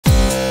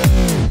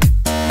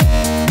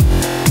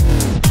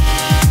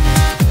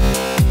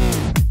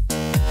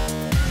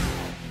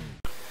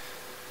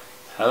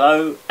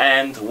Hello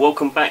and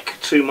welcome back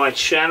to my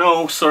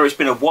channel. Sorry it's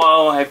been a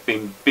while, I've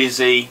been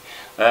busy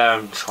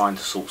trying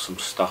to sort some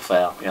stuff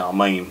out. You know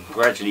what I mean,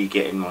 gradually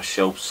getting my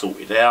shelves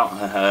sorted out. You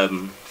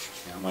know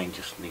what I mean,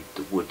 just need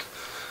the wood.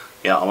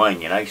 You know what I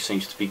mean, you know,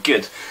 seems to be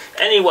good.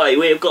 Anyway,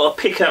 we've got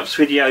a pickups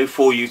video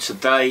for you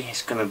today.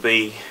 It's going to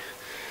be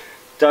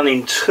done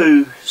in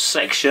two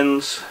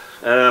sections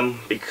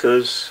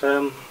because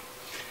I've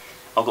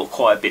got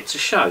quite a bit to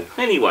show.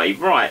 Anyway,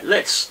 right,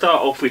 let's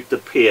start off with the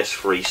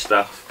PS3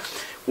 stuff.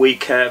 We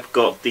have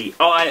got the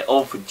Eye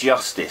of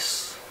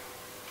Justice.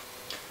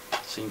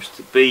 Seems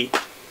to be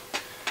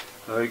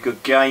a very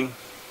good game.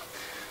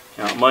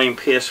 You know, my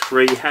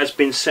PS3 has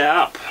been set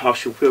up. I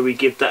shall probably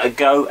give that a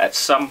go at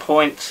some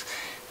point.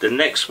 The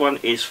next one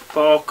is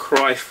Far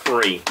Cry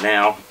 3.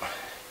 Now,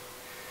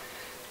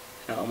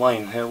 you know what I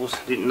mean,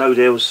 didn't know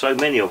there was so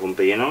many of them,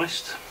 being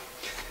honest.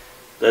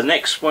 The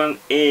next one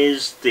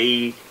is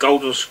the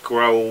Elder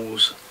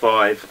Scrolls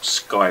 5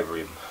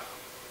 Skyrim.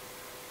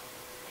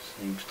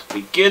 Seems to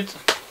be good.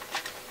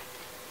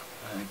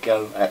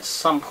 Go at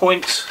some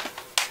point.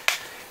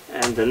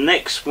 And the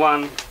next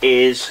one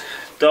is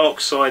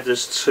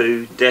Darksiders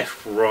 2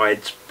 Death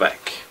Rides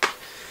Back.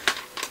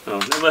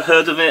 I've never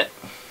heard of it.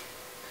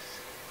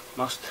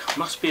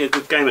 Must be a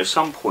good game at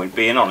some point,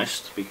 being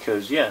honest,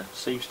 because yeah,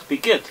 seems to be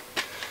good.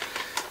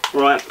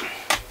 Right.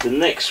 The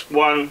next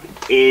one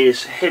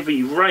is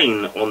Heavy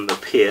Rain on the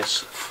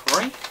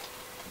PS3.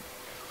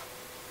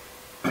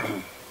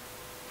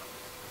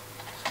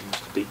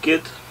 Seems to be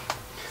good.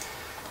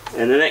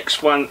 And the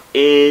next one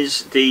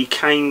is the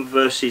Kane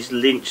vs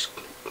Lynch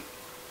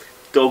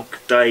Dog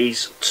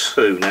Days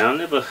 2. Now, I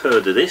never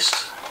heard of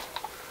this.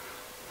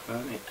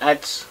 It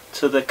adds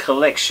to the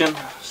collection.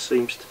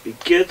 Seems to be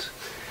good.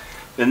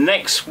 The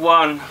next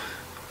one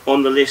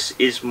on the list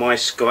is My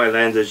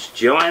Skylanders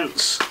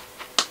Giants.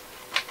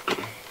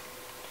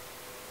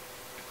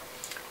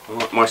 I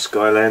like my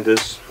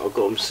Skylanders, I've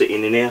got them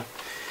sitting in here.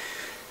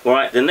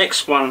 Right, the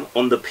next one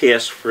on the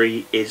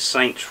PS3 is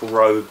Saints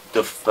Row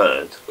the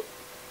Third.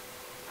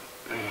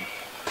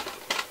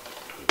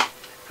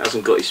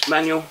 Hasn't got its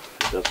manual,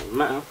 it doesn't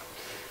matter.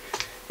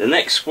 The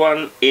next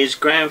one is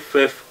Grand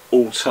Theft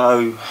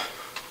Auto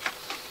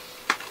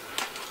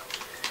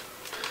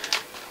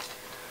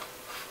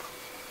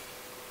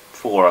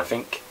 4, I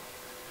think.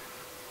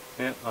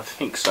 Yeah, I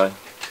think so.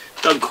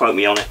 Don't quote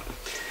me on it.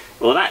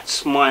 Well,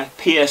 that's my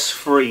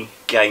PS3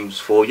 games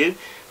for you.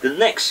 The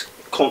next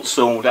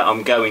console that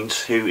I'm going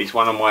to is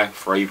one of my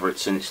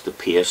favourites, and it's the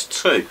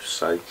PS2.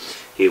 So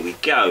here we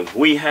go.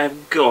 We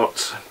have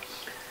got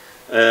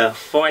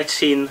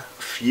Fighting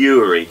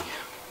Fury.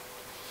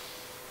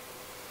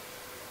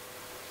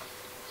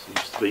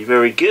 Seems to be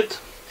very good.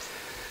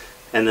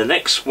 And the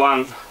next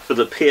one for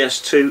the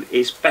PS2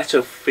 is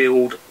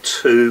Battlefield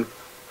 2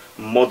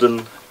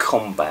 Modern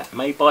Combat,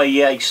 made by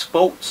EA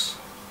Sports.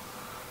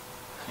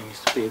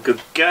 Seems to be a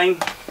good game.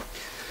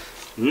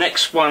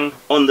 Next one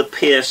on the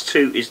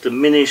PS2 is the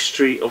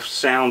Ministry of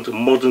Sound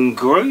Modern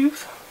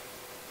Groove.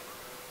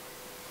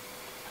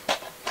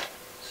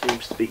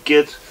 Seems to be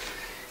good.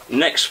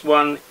 Next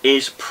one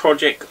is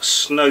Project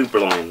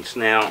Snowblind.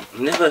 Now,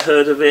 never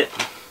heard of it.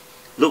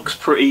 Looks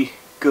pretty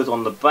good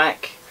on the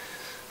back.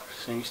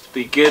 Seems to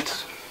be good.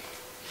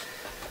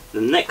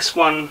 The next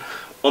one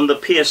on the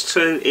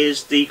PS2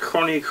 is the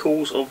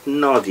Chronicles of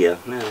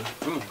Narnia. Now,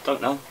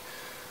 don't know.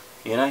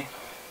 You know.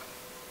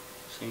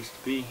 Seems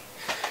to be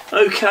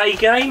okay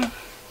game.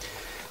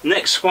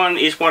 Next one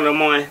is one of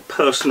my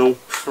personal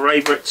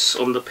favourites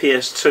on the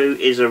PS2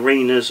 is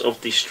Arenas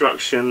of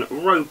Destruction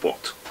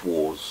Robot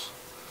Wars.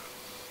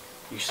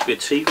 Used to be a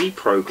TV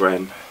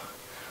programme.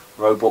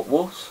 Robot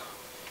Wars.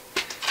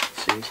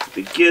 Seems to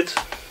be good.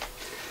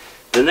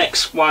 The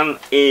next one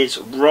is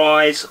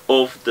Rise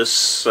of the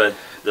Surfer.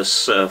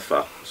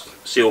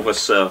 Silver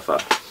Surfer.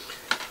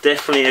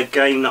 Definitely a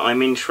game that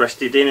I'm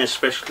interested in,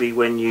 especially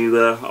when you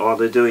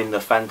are doing the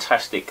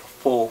Fantastic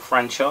Four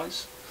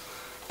franchise.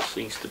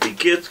 Seems to be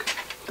good.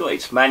 Got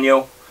its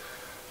manual.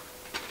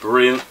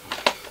 Brilliant.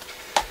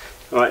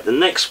 Alright, the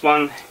next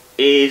one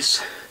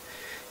is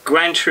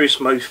Gran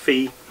Turismo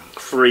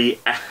 3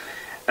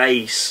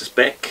 A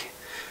spec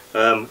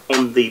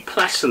on the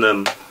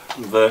Platinum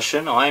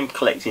version. I am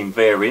collecting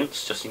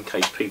variants just in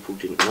case people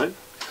didn't know.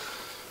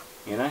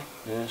 You know,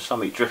 there's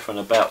something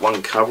different about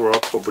one cover, I'll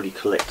probably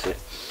collect it.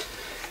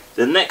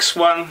 The next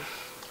one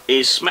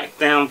is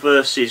SmackDown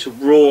vs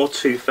Raw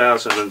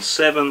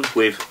 2007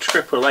 with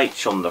Triple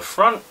H on the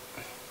front.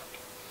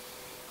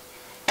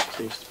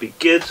 Seems to be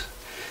good.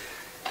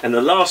 And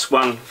the last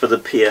one for the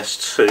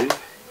PS2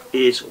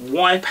 is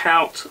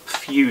Wipeout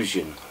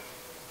Fusion.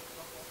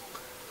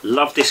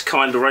 Love this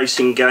kind of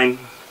racing game.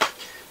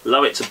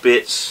 Love it to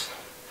bits.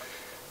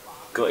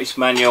 Got its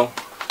manual.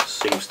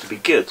 Seems to be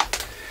good.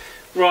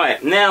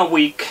 Right, now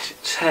we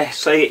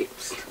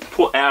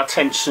put our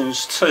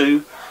attentions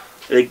to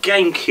the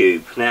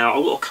GameCube. Now,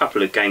 I've got a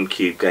couple of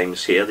GameCube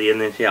games here. We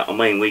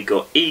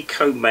got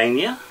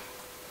Ecomania.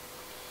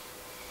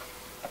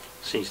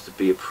 Seems to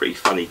be a pretty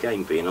funny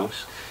game, being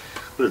honest.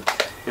 You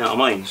know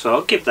what I mean? So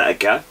I'll give that a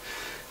go.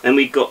 Then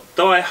we got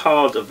Die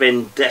Hard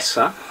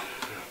Vendetta.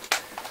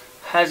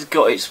 Has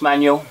got its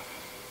manual.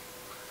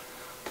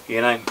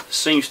 You know,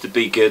 seems to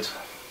be good.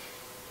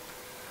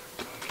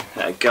 Give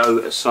that a go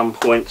at some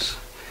points.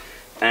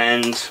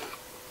 And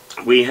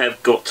we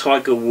have got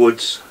Tiger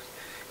Woods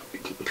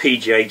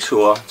PGA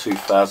Tour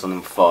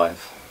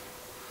 2005.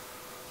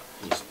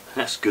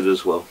 That's good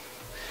as well.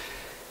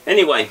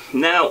 Anyway,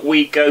 now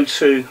we go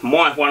to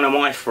one of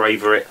my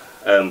favourite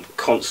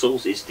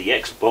consoles. Is the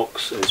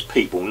Xbox, as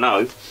people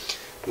know.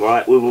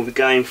 Right, we will be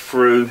going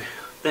through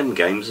them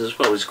games as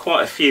well. There's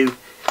quite a few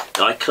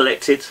that I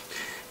collected.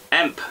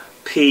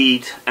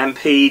 Ampede,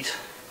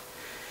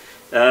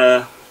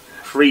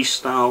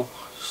 freestyle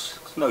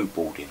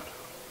snowboarding.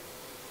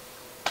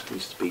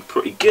 Seems to be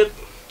pretty good.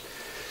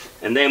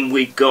 And then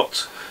we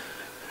got,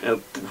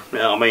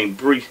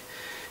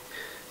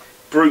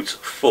 brute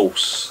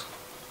force.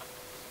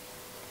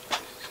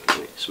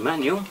 It's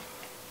manual,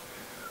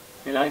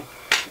 you know.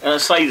 And I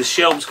say the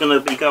shelves going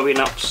to be going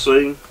up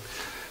soon.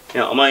 You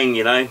know what I mean?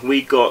 You know,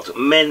 we got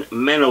Men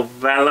of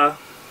Valor,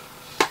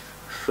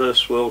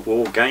 First World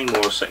War game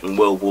or a Second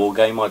World War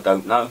game. I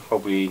don't know.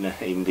 Probably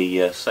in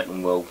the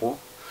Second World War.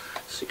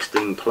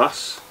 16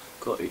 plus.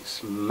 Got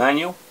its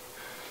manual.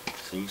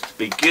 Seems to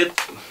be good.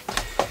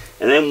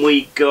 And then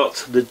we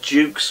got the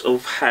Dukes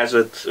of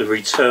Hazzard, the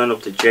Return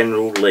of the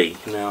General Lee.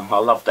 Now, I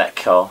love that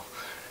car.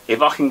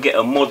 If I can get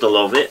a model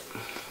of it,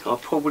 I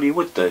probably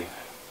would do.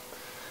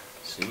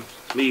 Seems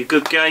to be a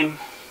good game.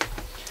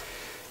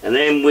 And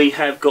then we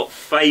have got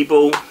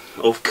Fable,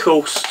 of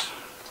course.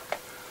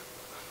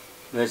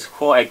 There's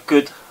quite a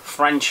good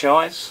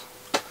franchise.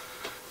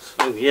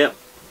 So, yep.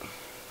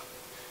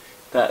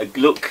 That a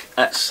look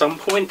at some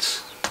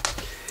point.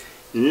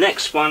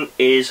 Next one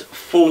is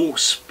Full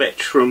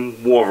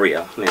Spectrum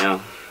Warrior.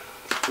 Now,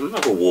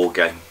 another war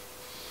game.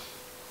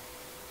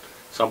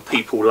 Some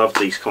people love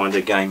these kind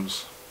of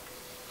games.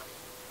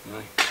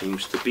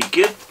 Seems to be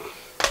good.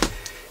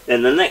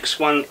 And the next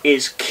one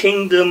is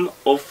Kingdom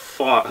of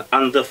Fire,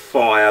 Under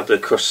Fire, the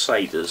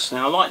Crusaders.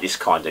 Now I like this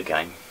kind of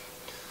game.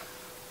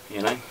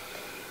 You know,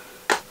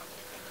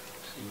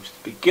 seems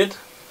to be good.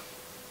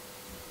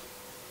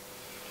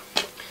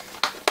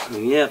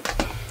 Yep.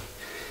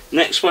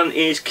 Next one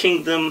is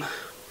Kingdom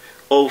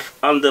of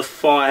Under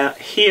Fire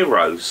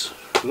Heroes.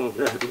 Well,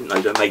 I didn't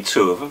know they made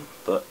two of them,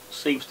 but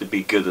seems to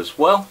be good as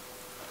well.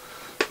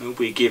 We'll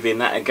be giving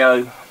that a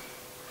go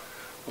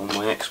on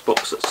my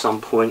Xbox at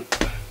some point.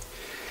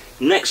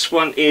 Next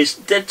one is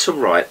Dead to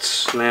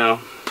Rights. Now,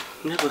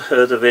 never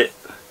heard of it.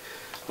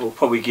 We'll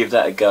probably give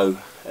that a go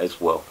as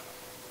well.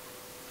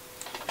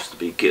 Just to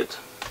be good.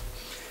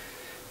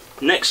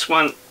 Next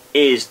one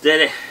is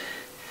Dexter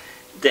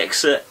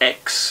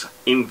X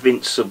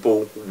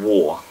Invincible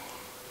War.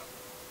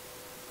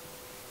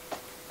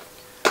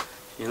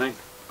 You know, it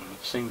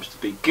seems to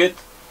be good.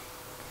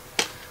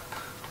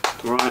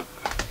 Right.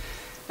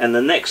 And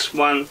the next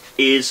one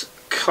is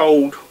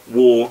Cold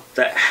War,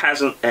 that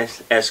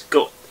has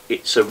got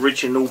its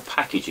original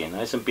packaging,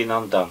 hasn't been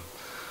undone.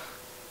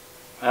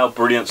 How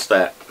brilliant's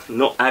that?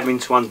 Not having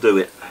to undo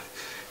it.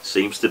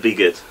 Seems to be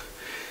good.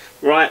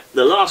 Right,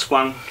 the last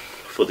one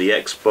for the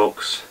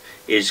Xbox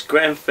is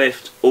Grand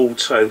Theft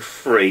Auto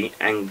 3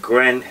 and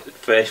Grand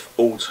Theft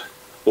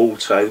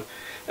Auto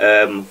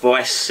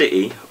Vice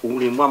City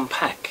all in one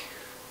pack.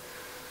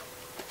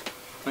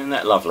 Isn't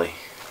that lovely?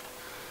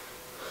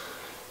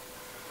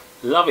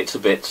 Love it to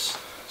bits.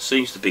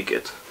 Seems to be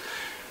good.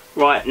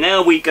 Right,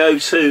 now we go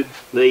to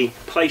the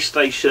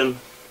PlayStation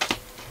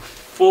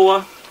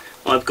 4.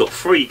 I've got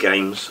 3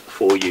 games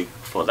for you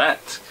for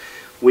that.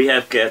 We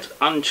have got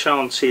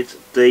Uncharted,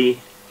 the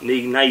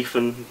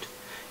Nathan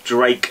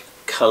Drake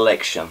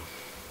collection.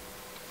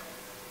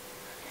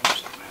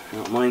 You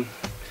know what I mean?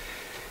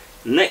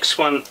 Next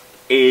one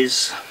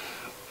is,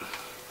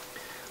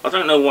 I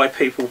don't know why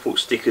people put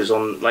stickers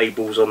on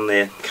labels on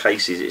their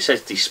cases. It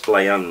says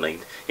display only.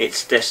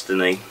 It's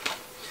Destiny.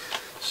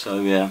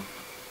 So yeah,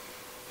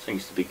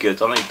 seems to be good.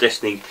 I know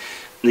the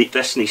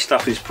Destiny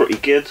stuff is pretty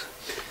good.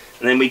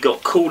 And then we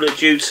got Call of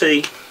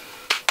Duty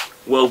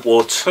World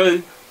War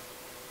 2.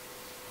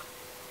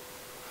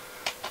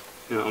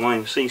 You know what I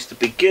mean? Seems to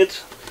be good.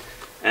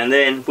 And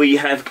then we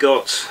have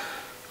got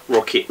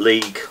Rocket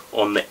League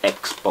on the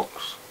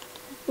Xbox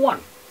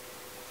One.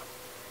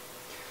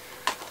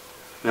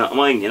 You know what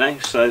I mean? You know.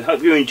 So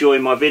hope you enjoy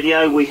my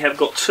video. We have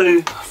got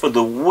 2 for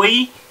the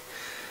Wii.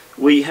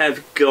 We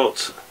have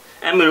got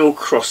Animal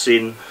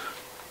Crossing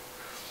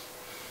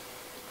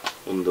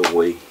on the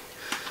Wii.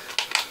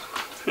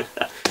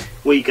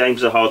 Wii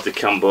games are hard to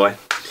come by.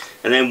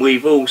 And then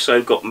we've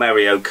also got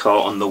Mario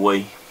Kart on the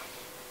Wii.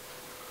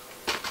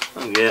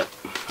 Oh yeah,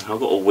 I've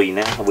got a Wii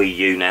now, a Wii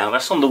U now.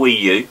 That's on the Wii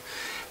U.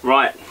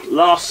 Right,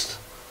 last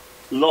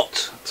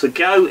lot to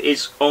go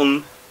is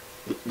on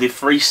the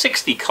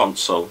 360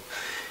 console.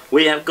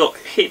 We have got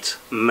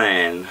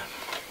Hitman.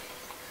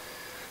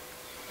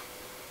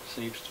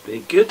 Seems to be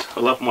good. I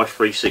love my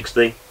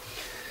 360.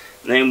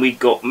 And then we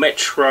got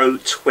Metro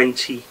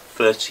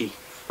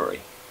 2033.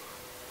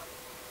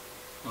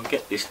 I'll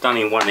get this done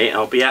in one hit,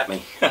 I'll be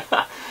happy.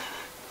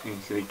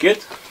 Seems to be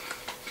good.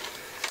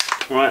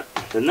 Right,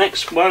 the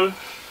next one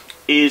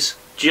is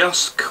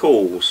Just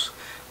Cause.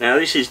 Now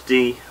this is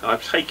the, I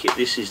take it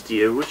this is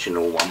the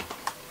original one.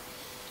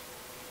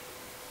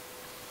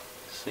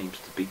 Seems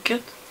to be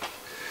good.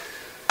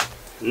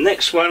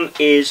 Next one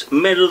is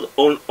Medal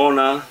of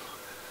Honor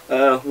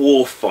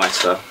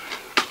Warfighter.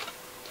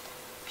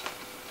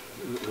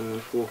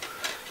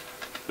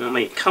 I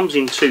mean, it comes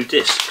in 2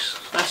 discs.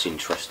 That's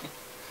interesting.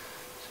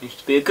 Seems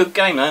to be a good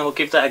game though. I'll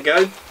give that a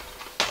go.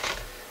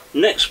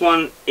 Next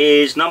one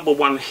is Number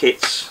One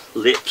Hits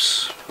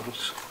Lips.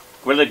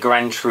 With the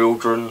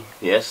grandchildren,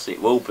 yes,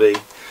 it will be.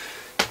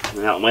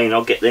 You know what I mean?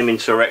 I'll get them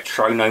into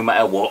retro no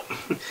matter what.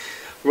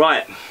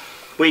 Right.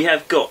 We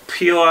have got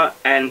Pure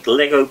and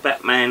Lego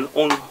Batman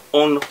on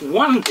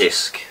 1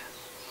 disc.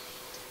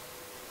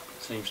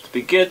 Seems to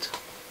be good.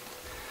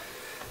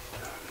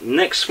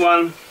 Next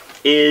one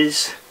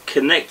is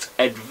Connect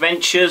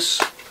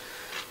Adventures.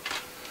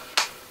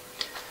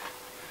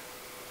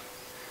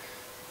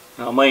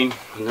 You know what I mean?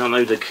 I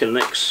know the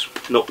Connect's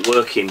not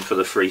working for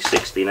the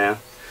 360 now.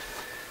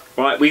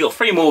 Right, we got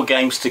 3 more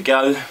games to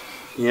go.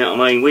 You know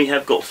what I mean? We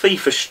have got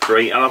FIFA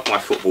Street. I love my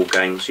football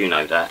games, you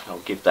know that. I'll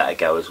give that a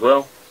go as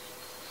well.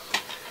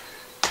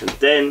 And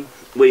then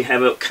we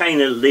have a Kane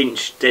and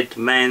Lynch Dead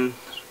Man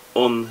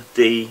on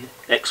the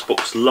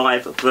Xbox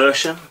Live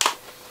version.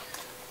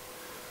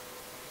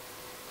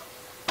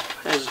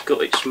 Has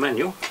got its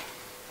manual.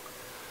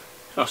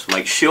 Just to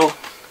make sure.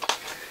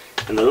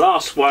 And the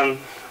last one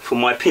for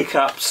my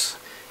pickups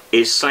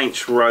is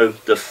Saints Row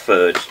the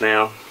 3rd.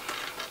 Now,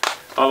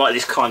 I like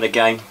this kind of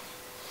game.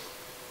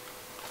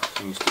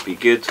 Seems to be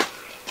good.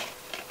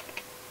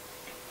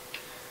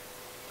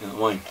 You know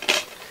what I mean?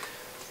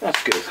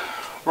 That's good.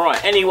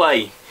 Right,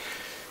 anyway,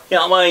 you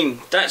know what I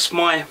mean, that's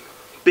my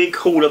big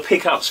haul of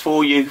pickups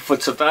for you for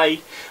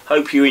today.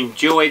 Hope you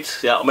enjoyed.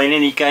 You know what I mean,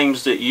 any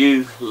games that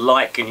you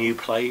like and you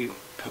play,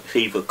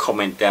 leave a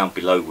comment down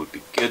below would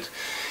be good.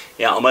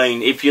 You know what I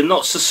mean, if you're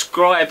not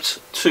subscribed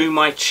to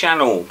my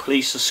channel,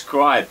 please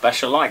subscribe,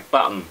 bash a like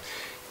button.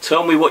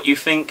 Tell me what you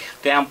think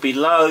down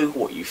below,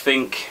 what you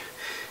think,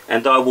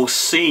 and I will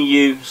see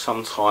you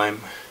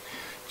sometime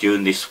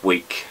during this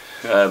week.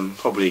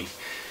 Probably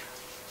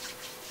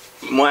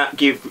might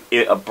give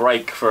it a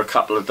break for a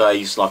couple of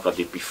days like I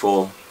did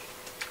before,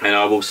 and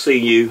I will see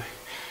you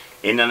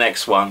in the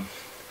next one.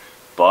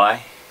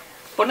 Bye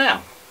for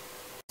now.